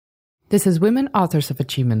This is Women Authors of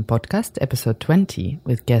Achievement podcast, episode 20,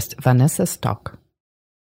 with guest Vanessa Stock.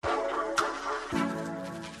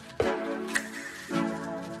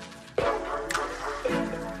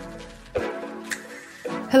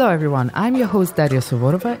 Hello everyone, I'm your host Daria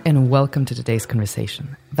Suvorova and welcome to today's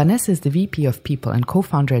conversation. Vanessa is the VP of People and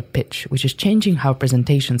co-founder at Pitch, which is changing how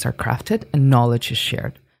presentations are crafted and knowledge is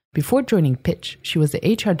shared. Before joining Pitch, she was the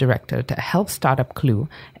HR director to help startup Clue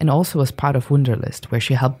and also was part of Wunderlist, where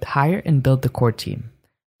she helped hire and build the core team.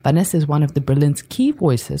 Vanessa is one of the Berlin's key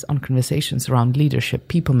voices on conversations around leadership,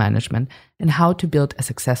 people management, and how to build a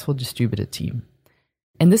successful distributed team.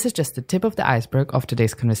 And this is just the tip of the iceberg of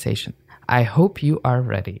today's conversation. I hope you are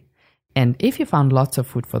ready. And if you found lots of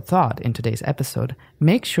food for thought in today's episode,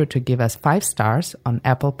 make sure to give us 5 stars on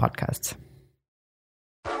Apple Podcasts.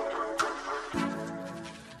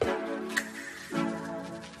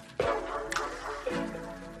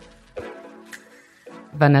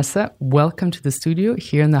 Vanessa, welcome to the studio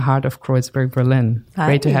here in the heart of Kreuzberg, Berlin. Hi.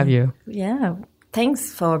 Great to have you. Yeah,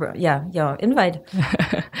 thanks for your invite.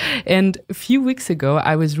 And a few weeks ago,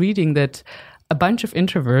 I was reading that a bunch of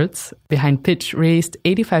introverts behind Pitch raised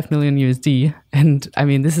 85 million USD. And I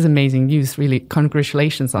mean, this is amazing news, really.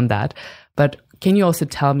 Congratulations on that. But can you also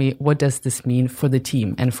tell me what does this mean for the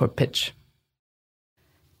team and for Pitch?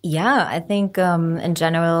 Yeah, I think in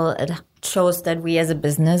general, it shows that we as a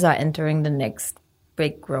business are entering the next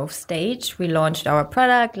big growth stage. We launched our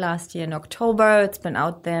product last year in October. It's been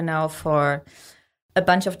out there now for a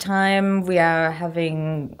bunch of time. We are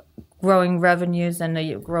having growing revenues and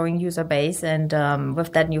a growing user base. And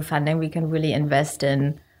with that new funding, we can really invest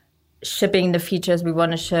in shipping the features we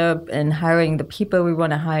want to ship and hiring the people we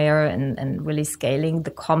want to hire and really scaling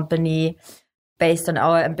the company based on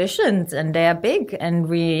our ambitions. And they are big. And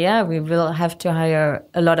we will have to hire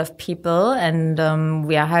a lot of people. And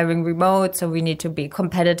we are hiring remote, so we need to be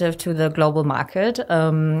competitive to the global market.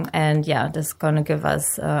 This is going to give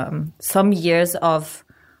us some years of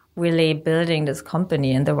really building this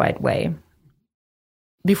company in the right way.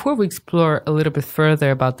 Before we explore a little bit further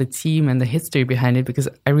about the team and the history behind it, because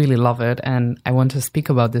I really love it and I want to speak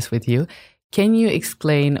about this with you, can you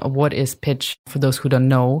explain what is Pitch for those who don't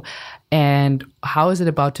know and how is it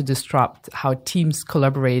about to disrupt how teams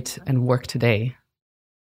collaborate and work today?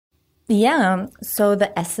 Yeah, so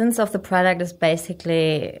the essence of the product is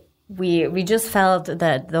basically we just felt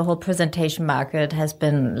that the whole presentation market has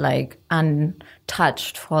been like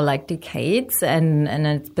untouched for like decades and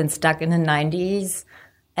it's been stuck in the 90s.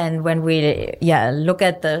 And when we look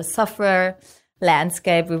at the software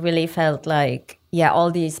landscape, we really felt like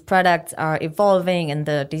all these products are evolving in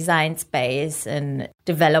the design space and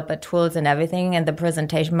developer tools and everything. And the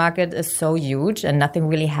presentation market is so huge and nothing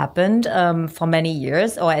really happened for many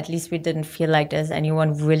years, or at least we didn't feel like there's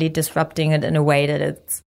anyone really disrupting it in a way that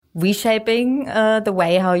it's reshaping the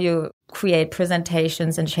way how you create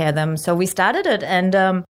presentations and share them. So we started it. And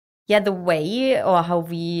the way or how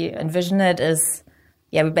we envision it is,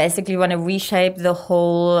 we basically want to reshape the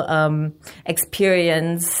whole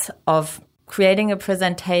experience of creating a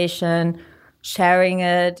presentation, sharing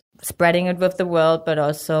it, spreading it with the world, but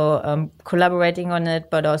also collaborating on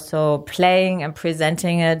it, but also playing and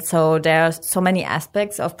presenting it. So there are so many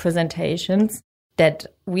aspects of presentations that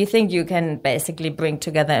we think you can basically bring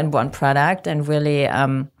together in one product and really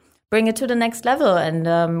bring it to the next level.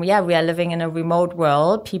 And we are living in a remote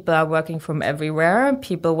world. People are working from everywhere.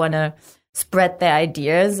 People want to spread their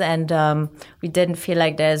ideas. And we didn't feel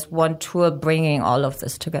like there's one tool bringing all of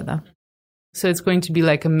this together. So it's going to be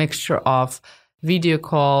like a mixture of video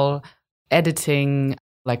call, editing,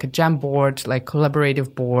 like a Jamboard, like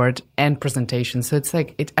collaborative board and presentation. So it's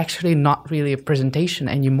like, it's actually not really a presentation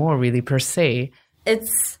anymore, really per se.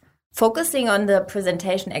 It's focusing on the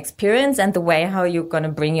presentation experience and the way how you're going to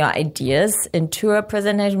bring your ideas into a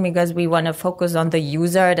presentation, because we want to focus on the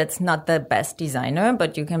user that's not the best designer,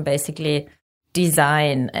 but you can basically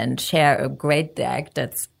design and share a great deck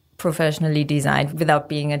that's professionally designed without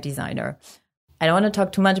being a designer. I don't want to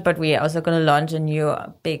talk too much, but we're also going to launch a new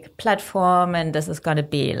big platform, and this is going to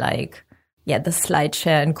be like, the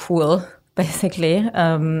SlideShare and cool, basically.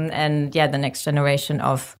 The next generation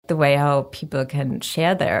of the way how people can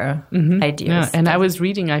share their ideas. Yeah. And I was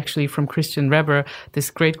reading actually from Christian Reber this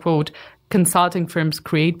great quote: consulting firms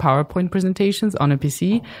create PowerPoint presentations on a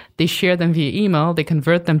PC, they share them via email, they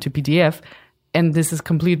convert them to PDF, and this is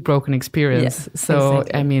complete broken experience.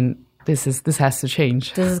 Exactly. I mean, this has to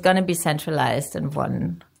change. This is going to be centralized in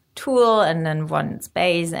one tool and then one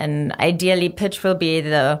space. And ideally, Pitch will be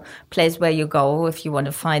the place where you go if you want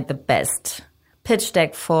to find the best pitch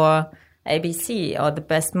deck for ABC or the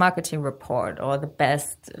best marketing report or the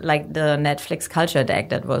best, like the Netflix culture deck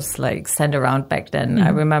that was like sent around back then. I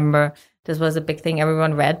remember this was a big thing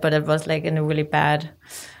everyone read, but it was like in a really bad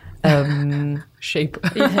shape.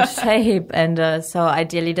 shape. And so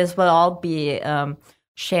ideally this will all be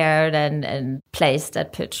shared and placed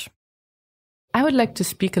at Pitch. I would like to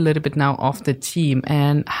speak a little bit now of the team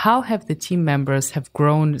and how have the team members have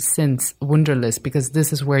grown since Wunderlist, because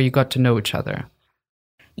this is where you got to know each other.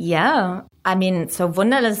 Yeah, I mean, so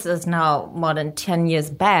Wunderlist is now more than 10 years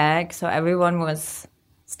back. So everyone was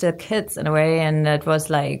still kids in a way. And it was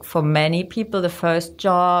like for many people, the first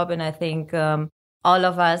job. And I think all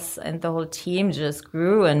of us and the whole team just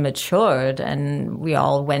grew and matured. And we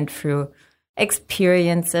all went through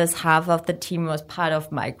experiences. Half of the team was part of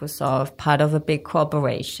Microsoft, part of a big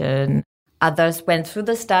corporation. Others went through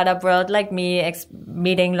the startup world like me,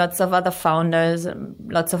 meeting lots of other founders,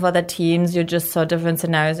 lots of other teams. You just saw different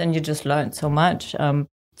scenarios and you just learned so much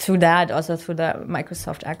through that, also through the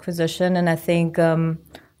Microsoft acquisition. And I think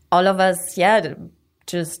all of us,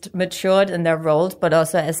 just matured in their roles, but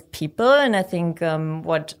also as people. And I think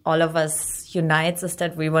what all of us unites is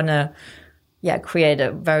that we want to, create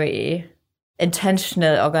a very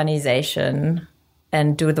intentional organization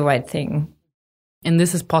and do the right thing. And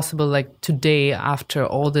this is possible like today after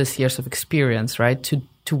all these years of experience, right?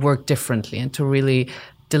 To work differently and to really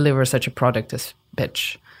deliver such a product as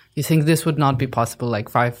Pitch. You think this would not be possible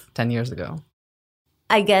like 5-10 years ago?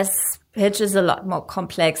 I guess Pitch is a lot more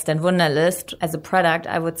complex than Wunderlist as a product,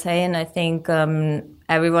 I would say. And I think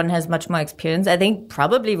everyone has much more experience. I think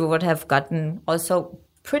probably we would have gotten also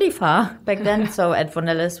pretty far back then. So at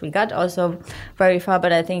Wunderlist, we got also very far.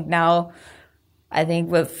 But I think now,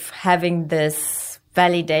 with having this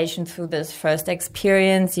validation through this first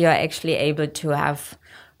experience, you're actually able to have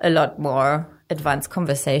a lot more advanced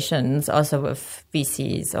conversations also with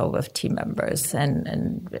VCs or with team members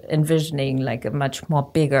and envisioning like a much more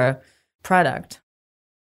bigger product.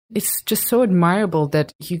 It's just so admirable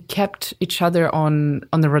that you kept each other on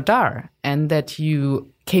the radar and that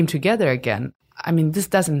you came together again. I mean, this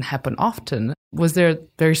doesn't happen often. Was there a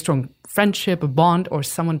very strong friendship, a bond, or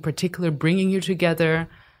someone particular bringing you together?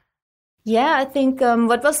 Yeah, I think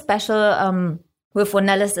what was special with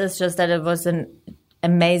Wunderlist is just that it was an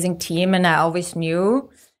amazing team. And I always knew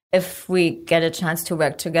if we get a chance to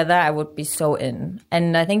work together, I would be so in.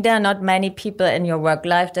 And I think there are not many people in your work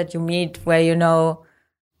life that you meet where,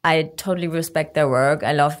 I totally respect their work.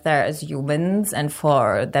 I love them as humans and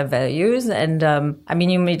for their values. And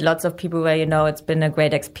you meet lots of people where, it's been a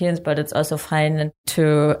great experience, but it's also fine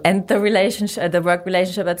to end the work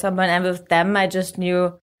relationship at some point. And with them, I just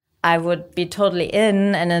knew I would be totally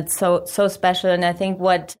in, and it's so special. And I think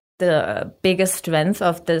what the biggest strength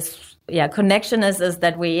of this connection is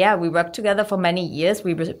that we worked together for many years.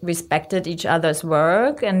 We respected each other's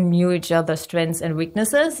work and knew each other's strengths and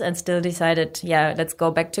weaknesses and still decided, let's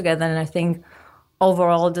go back together. And I think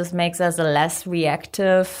overall this makes us a less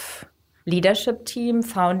reactive leadership team,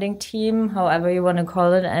 founding team, however you want to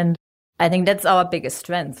call it. And I think that's our biggest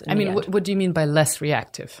strength. What do you mean by less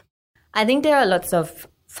reactive? I think there are lots of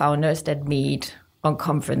founders that meet on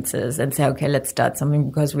conferences and say, okay, let's start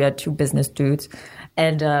something because we are two business dudes.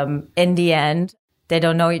 And in the end, they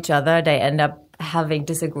don't know each other. They end up having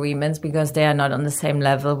disagreements because they are not on the same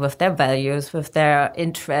level with their values, with their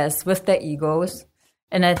interests, with their egos.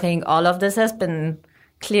 And I think all of this has been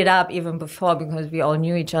cleared up even before because we all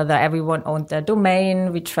knew each other. Everyone owned their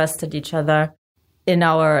domain. We trusted each other in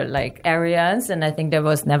our areas. And I think there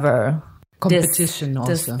was never competition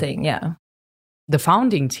this thing. Yeah. The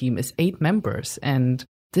founding team is 8 members, and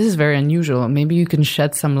this is very unusual. Maybe you can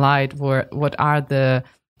shed some light for what are the,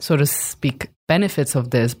 so to speak, benefits of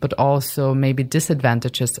this, but also maybe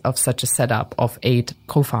disadvantages of such a setup of 8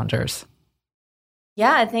 co-founders.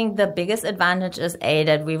 Yeah, I think the biggest advantage is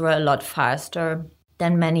that we were a lot faster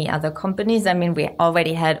than many other companies. I mean, we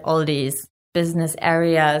already had all these business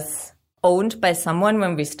areas owned by someone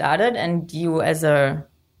when we started, and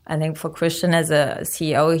I think for Christian as a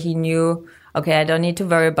CEO, he knew, okay, I don't need to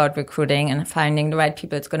worry about recruiting and finding the right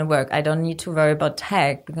people. It's going to work. I don't need to worry about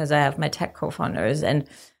tech because I have my tech co-founders. And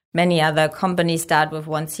many other companies start with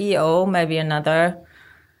one CEO, maybe another,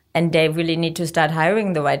 and they really need to start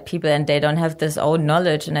hiring the right people and they don't have this own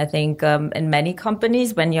knowledge. And I think in many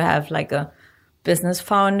companies, when you have a business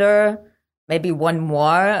founder, maybe one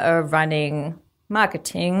more running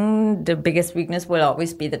marketing, the biggest weakness will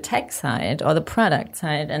always be the tech side or the product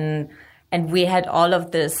side. And we had all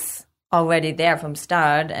of this already there from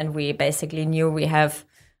start, and we basically knew we have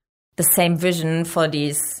the same vision for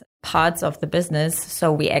these parts of the business.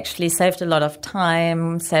 So we actually saved a lot of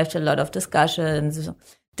time, saved a lot of discussions,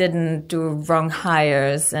 didn't do wrong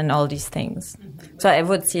hires and all these things. So I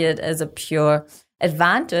would see it as a pure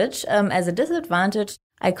advantage. As a disadvantage,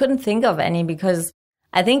 I couldn't think of any, because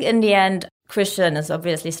I think in the end, Christian is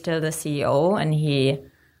obviously still the CEO and he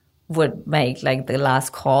would make like the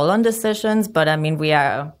last call on decisions. But I mean, we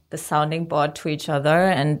are the sounding board to each other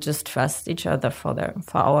and just trust each other for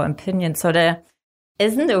our opinion. So there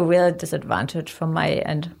isn't a real disadvantage from my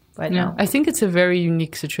end right now. I think it's a very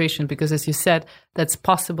unique situation because, as you said, that's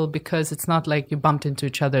possible because it's not like you bumped into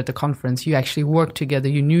each other at the conference. You actually worked together.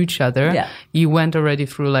 You knew each other. Yeah. You went already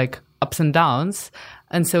through like ups and downs.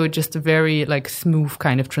 And so it's just a very like smooth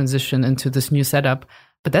kind of transition into this new setup.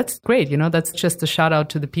 But that's great. That's just a shout out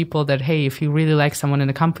to the people that, hey, if you really like someone in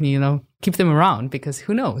a company, keep them around, because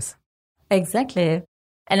who knows? Exactly.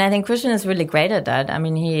 And I think Christian is really great at that. I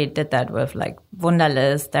mean, he did that with like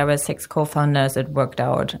Wunderlist. There were 6 co-founders. It worked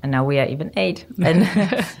out. And now we are even 8. And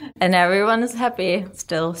and everyone is happy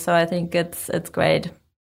still. So I think it's great.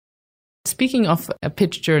 Speaking of a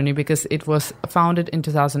pitch journey, because it was founded in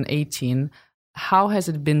 2018, how has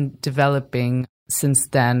it been developing since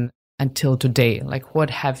then until today? Like, what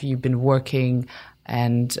have you been working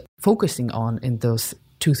and focusing on in those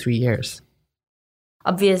 2-3 years?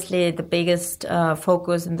 Obviously, the biggest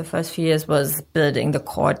focus in the first few years was building the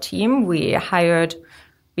core team. We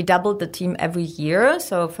doubled the team every year.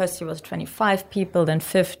 So first year was 25 people, then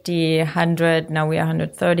 50, 100. Now we are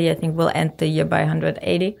 130. I think we'll end the year by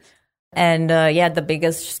 180. And the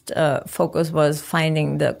biggest focus was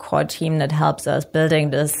finding the core team that helps us building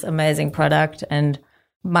this amazing product and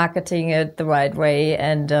marketing it the right way.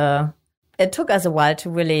 And it took us a while to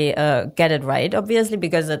really get it right, obviously,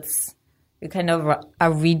 because we kind of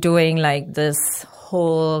are redoing like this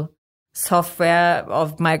whole software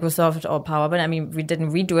of Microsoft or PowerPoint. I mean, we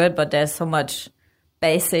didn't redo it, but there's so much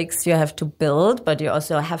basics you have to build, but you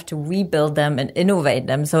also have to rebuild them and innovate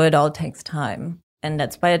them. So it all takes time. And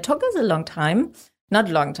that's why it took us a long time. Not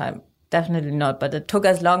long time, definitely not, but it took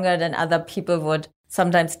us longer than other people would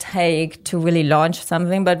sometimes take to really launch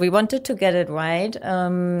something. But we wanted to get it right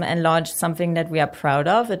and launch something that we are proud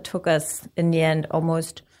of. It took us in the end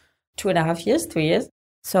almost 2.5 years, 3 years.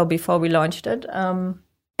 So before we launched it.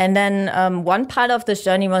 And then one part of this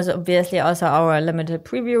journey was obviously also our limited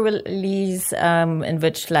preview release, in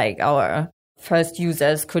which like our first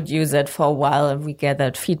users could use it for a while and we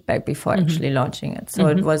gathered feedback before actually launching it. So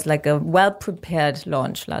it was like a well-prepared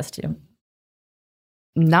launch last year.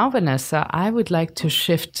 Now, Vanessa, I would like to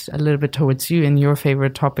shift a little bit towards you and your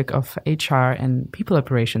favorite topic of HR and people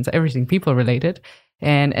operations, everything people related.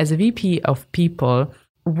 And as a VP of people,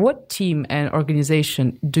 what team and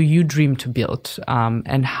organization do you dream to build,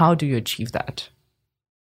 and how do you achieve that?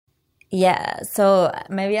 Yeah, so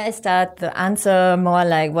maybe I start the answer more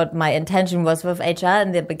like what my intention was with HR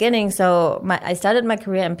in the beginning. So I started my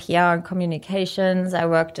career in PR and communications. I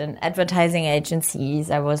worked in advertising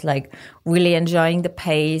agencies. I was like really enjoying the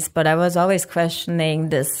pace, but I was always questioning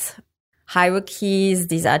this hierarchies,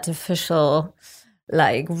 these artificial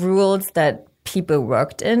like rules that people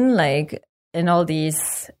worked in, like in all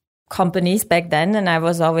these companies back then. And I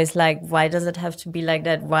was always like, why does it have to be like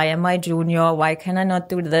that? Why am I junior? Why can I not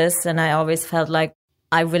do this? And I always felt like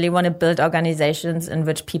I really want to build organizations in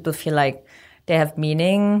which people feel like they have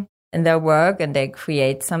meaning in their work and they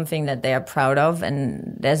create something that they are proud of.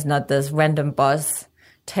 And there's not this random boss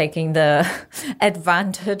taking the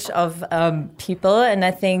advantage of people. And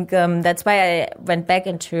I think that's why I went back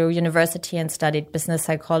into university and studied business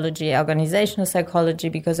psychology, organizational psychology,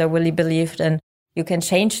 because I really believed in you can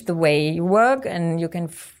change the way you work and you can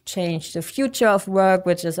change the future of work,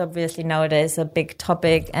 which is obviously nowadays a big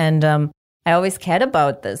topic. And I always cared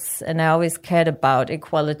about this, and I always cared about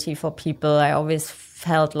equality for people. I always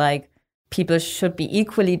felt like people should be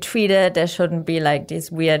equally treated. There shouldn't be like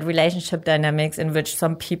these weird relationship dynamics in which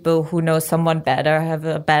some people who know someone better have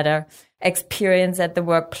a better experience at the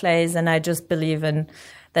workplace. And I just believe in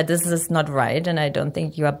that this is not right. And I don't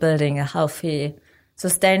think you are building a healthy,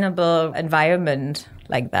 sustainable environment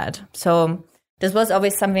like that. So this was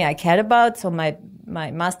always something I cared about. So my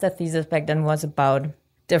master thesis back then was about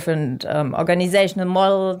different organizational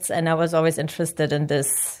models. And I was always interested in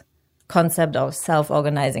this concept of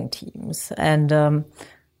self-organizing teams. And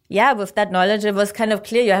with that knowledge, it was kind of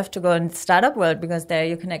clear you have to go in the startup world, because there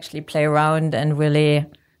you can actually play around and really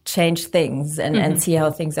change things and see how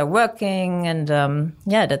things are working. And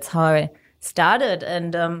that's how I started.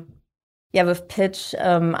 And with Pitch,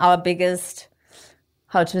 our biggest,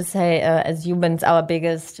 as humans, our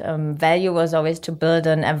biggest value was always to build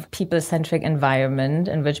a people-centric environment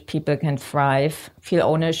in which people can thrive, feel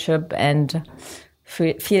ownership, and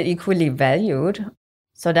feel equally valued.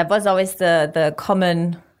 So that was always the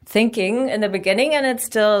common thinking in the beginning, and it's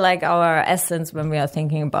still like our essence when we are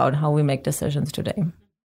thinking about how we make decisions today.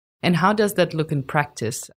 And how does that look in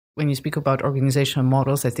practice? When you speak about organizational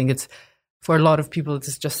models, I think it's for a lot of people,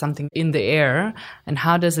 it's just something in the air. And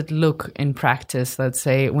how does it look in practice? Let's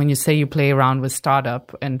say when you say you play around with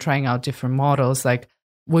startup and trying out different models, like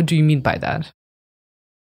what do you mean by that?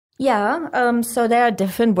 Yeah, so there are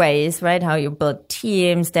different ways, right? How you build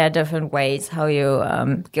teams. There are different ways how you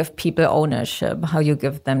give people ownership, how you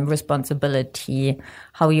give them responsibility,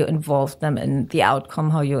 how you involve them in the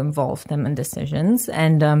outcome, how you involve them in decisions.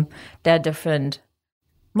 And there are different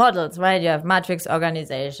models, right? You have matrix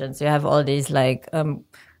organizations. You have all these like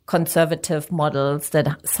conservative models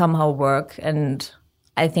that somehow work and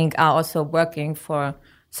I think are also working for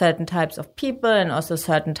certain types of people and also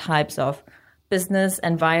certain types of business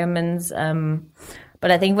environments. But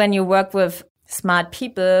I think when you work with smart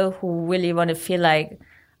people who really want to feel like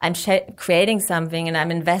I'm creating something and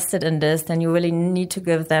I'm invested in this, then you really need to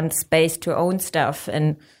give them space to own stuff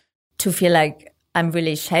and to feel like I'm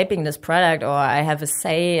really shaping this product, or I have a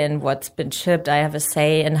say in what's been shipped. I have a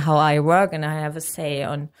say in how I work, and I have a say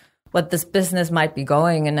on what this business might be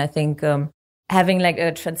going. And I think having like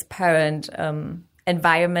a transparent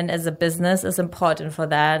environment as a business is important for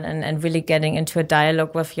that, and really getting into a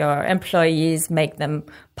dialogue with your employees, make them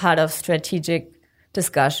part of strategic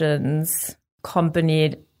discussions,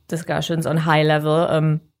 company discussions on high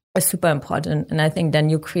level is super important. And I think then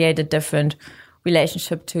you create a different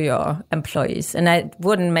relationship to your employees. And I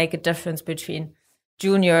wouldn't make a difference between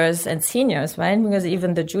juniors and seniors, right? Because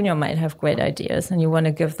even the junior might have great ideas and you want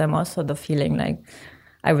to give them also the feeling like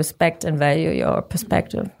I respect and value your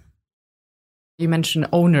perspective. You mentioned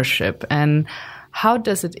ownership, and how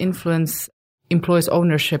does it influence employees'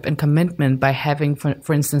 ownership and commitment by having,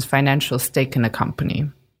 for instance, financial stake in a company?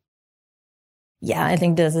 Yeah, I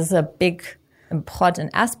think this is a big, important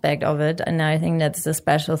aspect of it. And I think that's the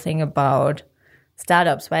special thing about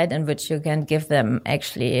startups, right? In which you can give them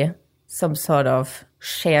actually some sort of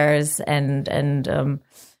shares and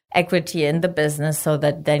equity in the business so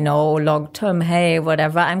that they know long-term, hey,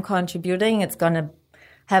 whatever I'm contributing, it's going to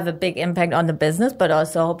have a big impact on the business, but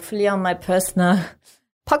also hopefully on my personal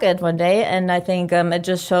pocket one day. And I think it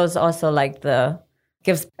just shows also like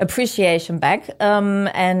gives appreciation back.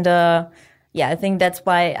 I think that's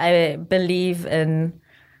why I believe in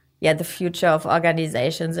the future of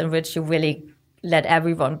organizations in which you really let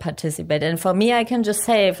everyone participate. And for me, I can just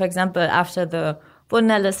say, for example, after the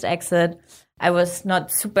Wunderlist exit, I was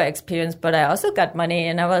not super experienced, but I also got money.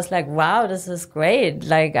 And I was like, wow, this is great.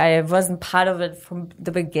 Like, I wasn't part of it from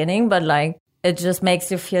the beginning, but like, it just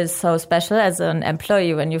makes you feel so special as an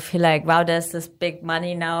employee when you feel like, wow, there's this big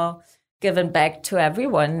money now given back to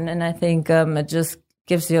everyone. And I think it just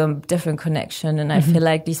gives you a different connection. And I feel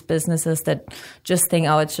like these businesses that just think,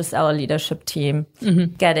 oh, it's just our leadership team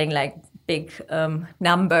getting like big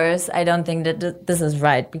numbers. I don't think that this is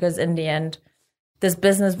right, because in the end, this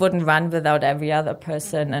business wouldn't run without every other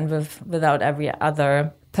person and without every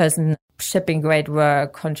other person shipping great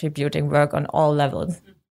work, contributing work on all levels.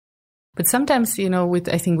 But sometimes, with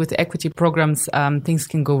equity programs, things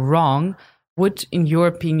can go wrong. Would, in your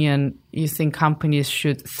opinion, you think companies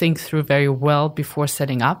should think through very well before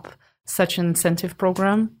setting up such an incentive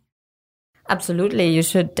program? Absolutely. You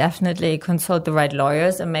should definitely consult the right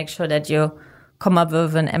lawyers and make sure that you come up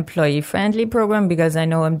with an employee-friendly program, because I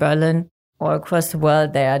know in Berlin or across the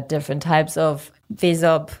world, there are different types of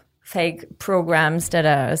VESOP fake programs that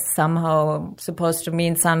are somehow supposed to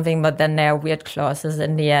mean something, but then there are weird clauses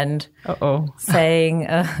in the end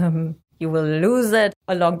saying you will lose it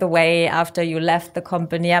along the way after you left the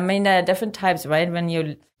company. I mean, there are different types, right? When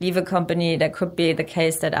you leave a company, there could be the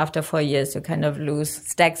case that after 4 years, you kind of lose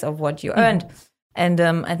stacks of what you earned. And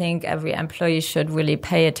I think every employee should really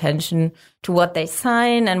pay attention to what they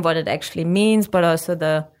sign and what it actually means, but also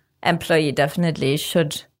the employee definitely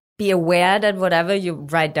should be aware that whatever you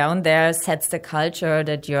write down there sets the culture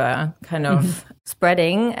that you're kind of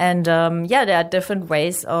spreading. And there are different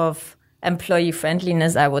ways of employee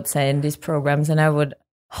friendliness, I would say, in these programs. And I would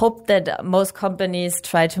hope that most companies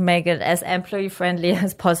try to make it as employee friendly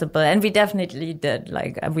as possible. And we definitely did.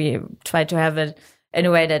 Like, we try to have it in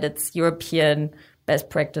a way that it's European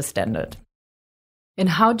best practice standard. And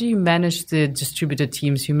how do you manage the distributed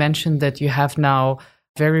teams? You mentioned that you have now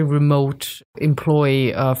very remote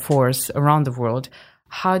employee force around the world.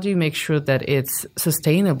 How do you make sure that it's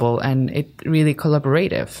sustainable and it really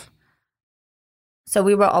collaborative? So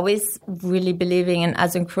we were always really believing in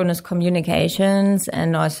asynchronous communications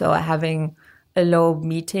and also having a low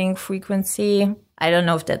meeting frequency. I don't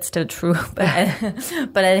know if that's still true, but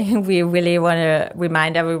but I think we really want to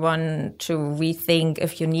remind everyone to rethink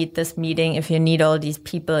if you need this meeting, if you need all these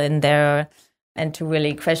people in there, and to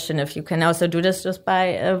really question if you can also do this just by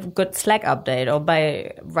a good Slack update or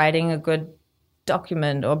by writing a good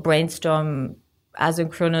document or brainstorm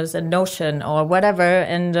asynchronous in Notion or whatever.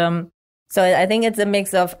 And so I think it's a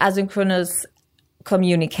mix of asynchronous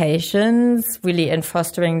communications, really in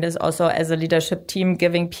fostering this also as a leadership team,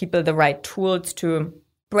 giving people the right tools to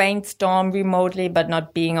brainstorm remotely, but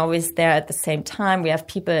not being always there at the same time. We have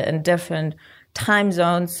people in different time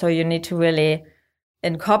zones, so you need to really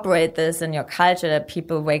incorporate this in your culture that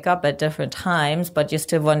people wake up at different times, but you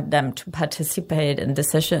still want them to participate in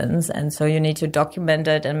decisions. And so you need to document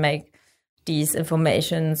it and make these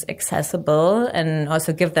informations accessible and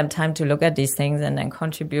also give them time to look at these things and then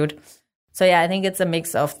contribute. So yeah, I think it's a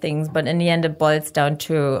mix of things, but in the end, it boils down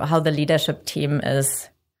to how the leadership team is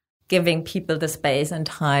giving people the space and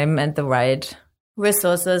time and the right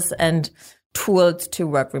resources and tools to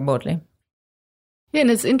work remotely. Yeah, and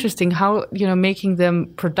it's interesting how, making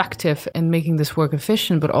them productive and making this work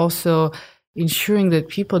efficient, but also ensuring that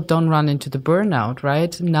people don't run into the burnout,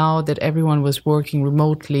 right? Now that everyone was working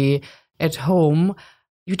remotely at home,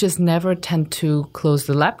 you just never tend to close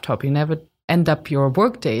the laptop. You never end up your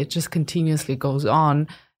workday. It just continuously goes on,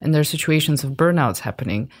 and there are situations of burnouts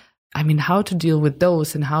happening. I mean, how to deal with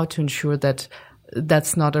those and how to ensure that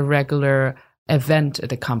that's not a regular event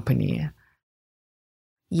at a company.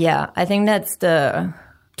 Yeah, I think that's the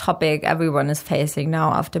topic everyone is facing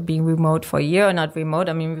now after being remote for a year, or not remote.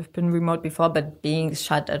 I mean, we've been remote before, but being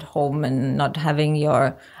shut at home and not having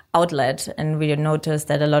your outlet. And we notice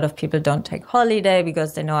that a lot of people don't take holiday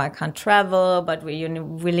because they know I can't travel, but you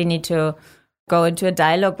really need to go into a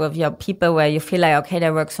dialogue with your people where you feel like, okay, they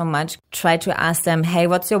work so much. Try to ask them, hey,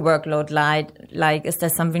 what's your workload like? Like, is there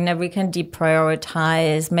something that we can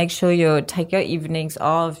deprioritize? Make sure you take your evenings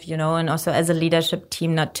off, and also as a leadership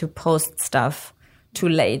team, not to post stuff too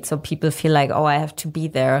late. So people feel like, oh, I have to be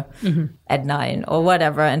there at 9 or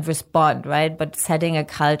whatever and respond, right? But setting a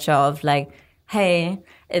culture of like, hey,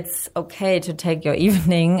 it's okay to take your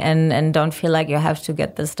evening and don't feel like you have to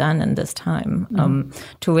get this done in this time.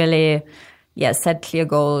 To really set clear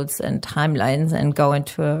goals and timelines and go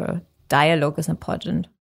into a dialogue is important.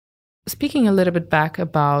 Speaking a little bit back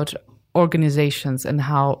about organizations and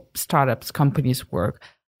how startups, companies work,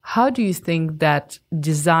 how do you think that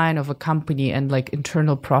design of a company and like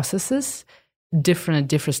internal processes different at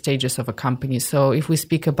different stages of a company? So if we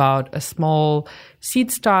speak about a small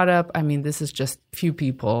seed startup, I mean, this is just few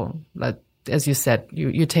people. Like, as you said,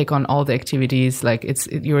 you take on all the activities, like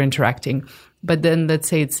you're interacting. But then let's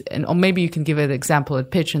say or maybe you can give an example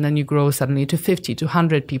at Pitch, and then you grow suddenly to 50, to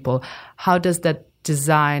 100 people. How does that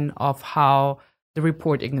design of how the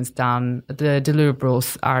reporting is done, the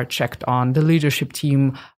deliverables are checked on, the leadership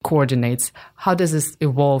team coordinates, how does this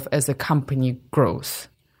evolve as a company grows?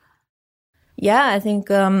 Yeah, I think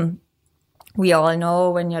we all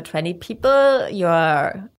know when you're 20 people,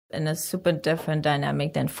 you're in a super different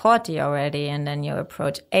dynamic than 40 already, and then you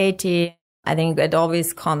approach 80. I think it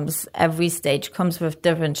always every stage comes with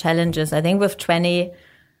different challenges. I think with 20,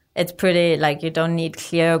 it's pretty like you don't need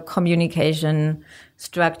clear communication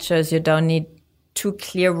structures. You don't need too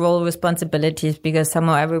clear role responsibilities because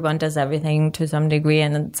somehow everyone does everything to some degree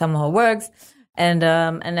and it somehow works. And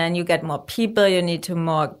then you get more people. You need to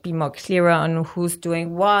be more clearer on who's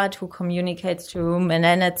doing what, who communicates to whom. And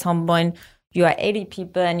then at some point you are 80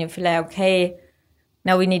 people and you feel like, okay,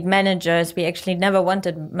 now we need managers. We actually never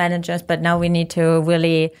wanted managers, but now we need to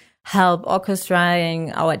really help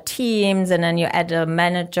orchestrating our teams. And then you add a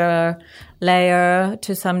manager layer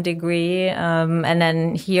to some degree. And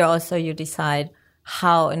then here also you decide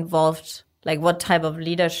how involved, like what type of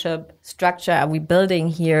leadership structure are we building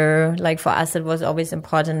here? Like for us, it was always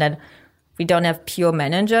important that we don't have pure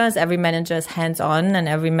managers. Every manager is hands-on and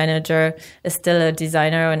every manager is still a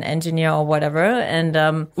designer, an engineer or whatever.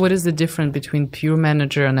 And what is the difference between pure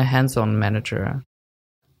manager and a hands-on manager?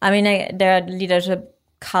 I mean, there are leadership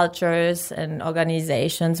cultures and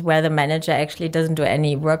organizations where the manager actually doesn't do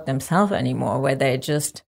any work themselves anymore, where they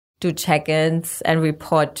just do check-ins and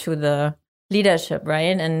report to the leadership,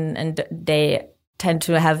 right? And they tend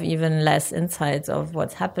to have even less insights of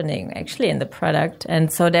what's happening actually in the product.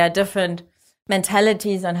 And so there are different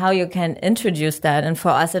mentalities on how you can introduce that. And for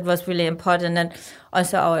us, it was really important that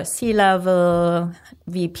also our C-level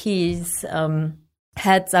VPs,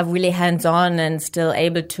 heads are really hands-on and still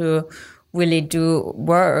able to really do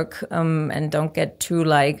work and don't get too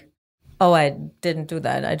like, oh, I didn't do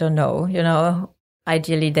that. I don't know,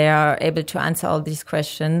 Ideally, they are able to answer all these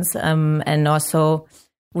questions and also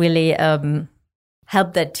really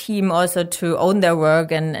help that team also to own their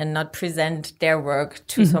work and not present their work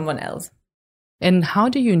to someone else. And how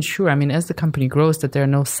do you ensure, I mean, as the company grows, that there are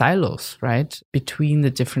no silos, right, between the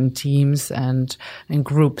different teams and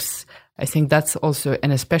groups? I think that's also,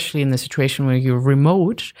 and especially in the situation where you're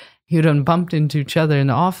remote, you don't bump into each other in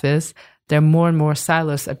the office, there are more and more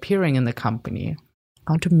silos appearing in the company.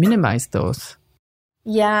 How to minimize those?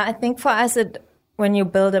 Yeah, I think for us, when you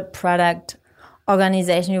build a product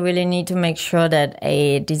organization, you really need to make sure that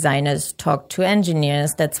designers talk to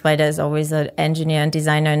engineers. That's why there's always an engineer and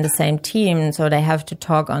designer in the same team. So they have to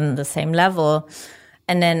talk on the same level.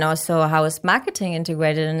 And then also, how is marketing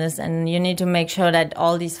integrated in this? And you need to make sure that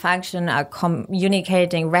all these functions are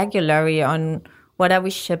communicating regularly on what are we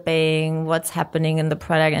shipping, what's happening in the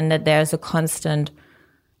product, and that there's a constant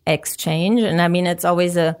exchange. And I mean, it's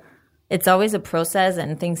always a process,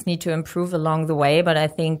 and things need to improve along the way. But I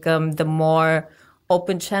think the more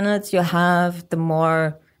open channels you have, the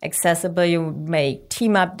more accessible you make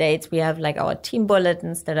team updates. We have like our team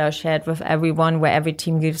bulletins that are shared with everyone, where every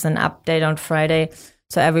team gives an update on Friday.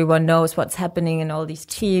 So everyone knows what's happening in all these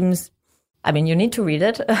teams. I mean, you need to read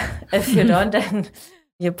it. If you don't, then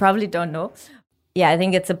you probably don't know. Yeah, I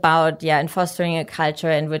think it's about, in fostering a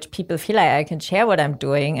culture in which people feel like I can share what I'm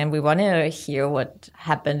doing, and we want to hear what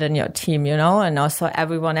happened in your team, and also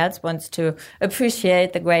everyone else wants to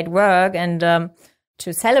appreciate the great work and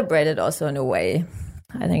to celebrate it also in a way,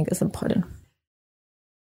 I think is important.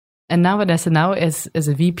 And now, Vanessa, now as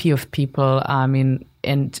a VP of people, I mean,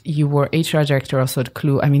 and you were HR director also at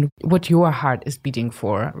Clue, I mean, what your heart is beating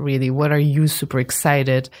for, really? What are you super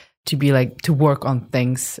excited to be like, to work on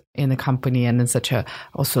things in a company and in such a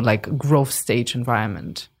also like growth stage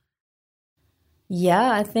environment?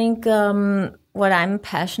 Yeah, I think what I'm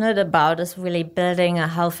passionate about is really building a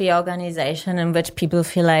healthy organization in which people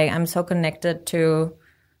feel like I'm so connected to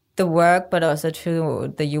the work, but also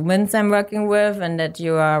to the humans I'm working with, and that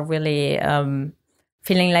you are really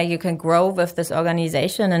feeling like you can grow with this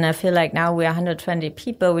organization. And I feel like now we're 120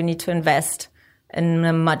 people, we need to invest in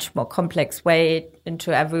a much more complex way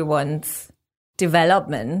into everyone's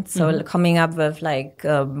development. So coming up with like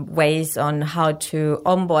ways on how to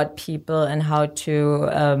onboard people and how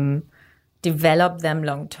to develop them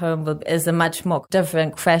long term is a much more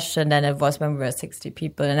different question than it was when we were 60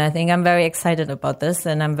 people. And I think I'm very excited about this,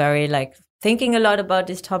 and I'm very like thinking a lot about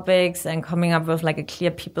these topics and coming up with like a clear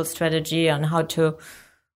people strategy on how to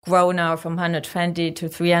grow now from 120 to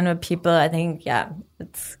 300 people. I think,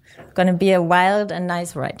 it's going to be a wild and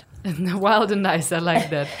nice ride. Wild and nice. I like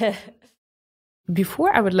that.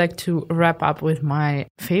 Before I would like to wrap up with my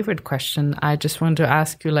favorite question, I just want to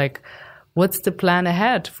ask you, like, what's the plan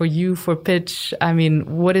ahead for you, for Pitch? I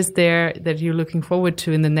mean, what is there that you're looking forward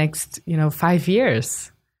to in the next, 5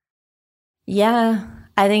 years? Yeah,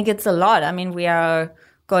 I think it's a lot. I mean, we are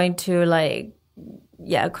going to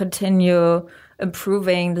continue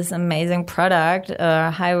improving this amazing product,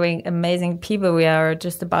 hiring amazing people. We are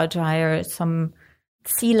just about to hire some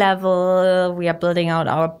C-level. We are building out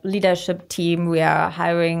our leadership team. We are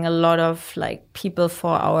hiring a lot of like people for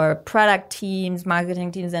our product teams,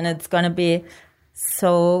 marketing teams, and it's going to be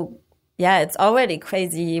so, it's already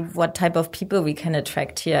crazy what type of people we can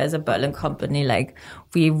attract here as a Berlin company. Like,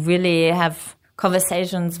 we really have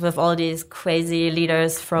conversations with all these crazy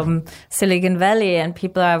leaders from Silicon Valley, and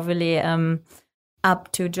people are really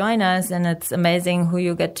up to join us, and it's amazing who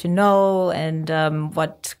you get to know and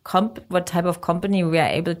what type of company we are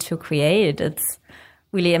able to create. It's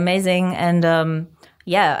really amazing. And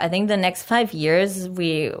I think the next 5 years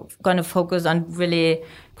we're going to focus on really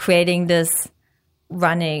creating this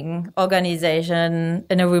running organization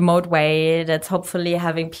in a remote way that's hopefully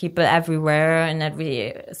having people everywhere, and that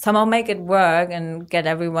we somehow make it work and get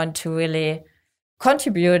everyone to really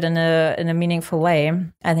contribute in a meaningful way.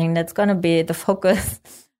 I think that's going to be the focus.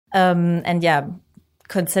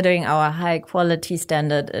 Considering our high quality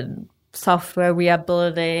standard in software we are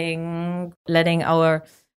building, letting our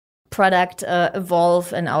product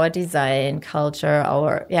evolve, and our design culture,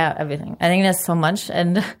 everything. I think there's so much.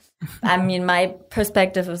 And I mean, my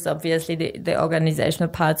perspective is obviously the organizational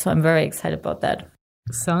part. So I'm very excited about that.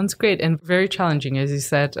 Sounds great, and very challenging, as you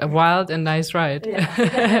said. A wild and nice ride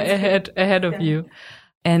ahead of you.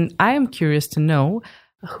 And I am curious to know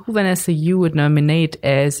who, Vanessa, you would nominate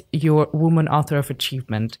as your Woman Author of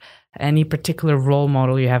Achievement. Any particular role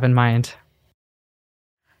model you have in mind?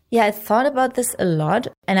 Yeah, I thought about this a lot,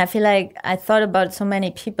 and I feel like I thought about so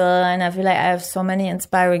many people, and I feel like I have so many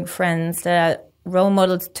inspiring friends that are role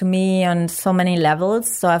models to me on so many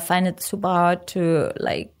levels. So I find it super hard to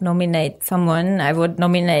like nominate someone. I would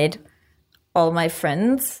nominate all my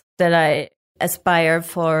friends that I aspire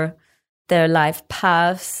for their life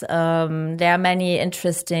paths. There are many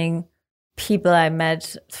interesting people I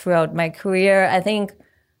met throughout my career. I think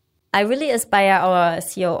I really aspire our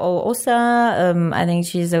COO, Osa. I think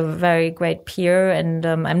she's a very great peer, and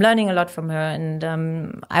I'm learning a lot from her.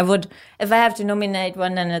 And I would, if I have to nominate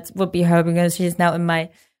one, then it would be her, because she's now in my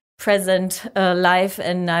present life,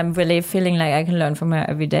 and I'm really feeling like I can learn from her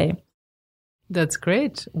every day. That's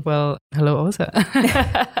great. Well, hello, Osa.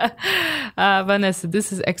 Vanessa,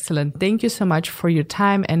 this is excellent. Thank you so much for your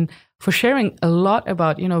time and for sharing a lot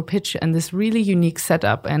about, Pitch and this really unique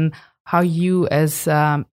setup, and how you as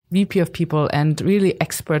VP of People and really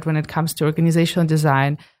expert when it comes to organizational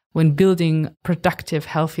design, when building productive,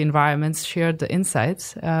 healthy environments, shared the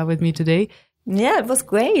insights with me today. Yeah, it was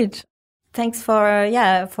great. Thanks for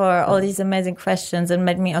all these amazing questions, and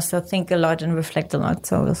made me also think a lot and reflect a lot.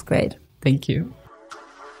 So it was great. Thank you.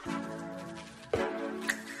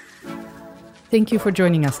 Thank you for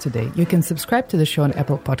joining us today. You can subscribe to the show on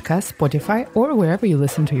Apple Podcasts, Spotify, or wherever you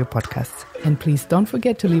listen to your podcasts. And please don't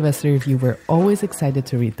forget to leave us a review. We're always excited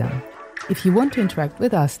to read them. If you want to interact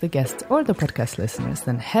with us, the guests, or the podcast listeners,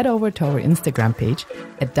 then head over to our Instagram page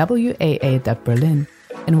at WAA.Berlin.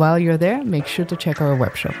 And while you're there, make sure to check our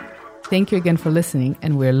webshop. Thank you again for listening,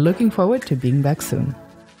 and we're looking forward to being back soon.